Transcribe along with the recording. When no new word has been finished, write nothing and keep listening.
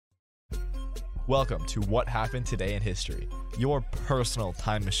Welcome to What Happened Today in History, your personal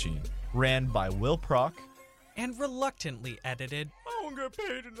time machine, ran by Will Prock and reluctantly edited I won't get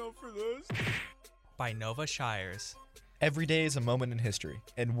paid enough for this by Nova Shires. Every day is a moment in history,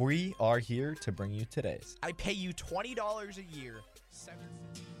 and we are here to bring you today's. I pay you $20 a year.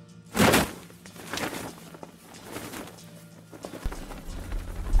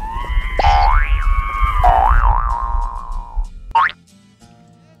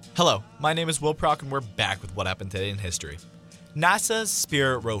 Hello, my name is Will Prock, and we're back with What Happened Today in History. NASA's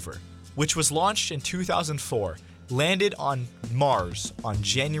Spirit rover, which was launched in 2004, landed on Mars on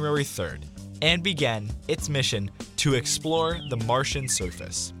January 3rd and began its mission to explore the Martian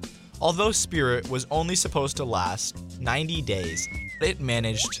surface. Although Spirit was only supposed to last 90 days, it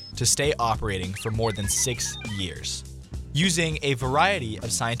managed to stay operating for more than 6 years. Using a variety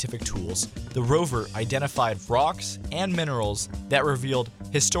of scientific tools, the rover identified rocks and minerals that revealed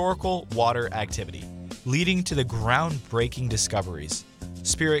historical water activity, leading to the groundbreaking discoveries.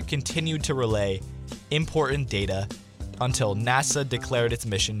 Spirit continued to relay important data until NASA declared its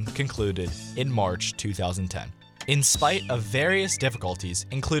mission concluded in March 2010. In spite of various difficulties,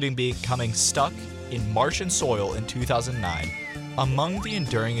 including becoming stuck in Martian soil in 2009, among the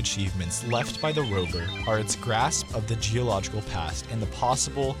enduring achievements left by the rover are its grasp of the geological past and the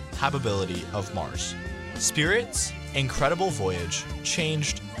possible habitability of Mars. Spirit's incredible voyage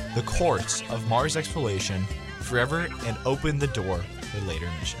changed the course of Mars exploration forever and opened the door for later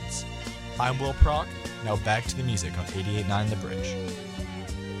missions. I'm Will Prock. Now back to the music on 88.9 The Bridge.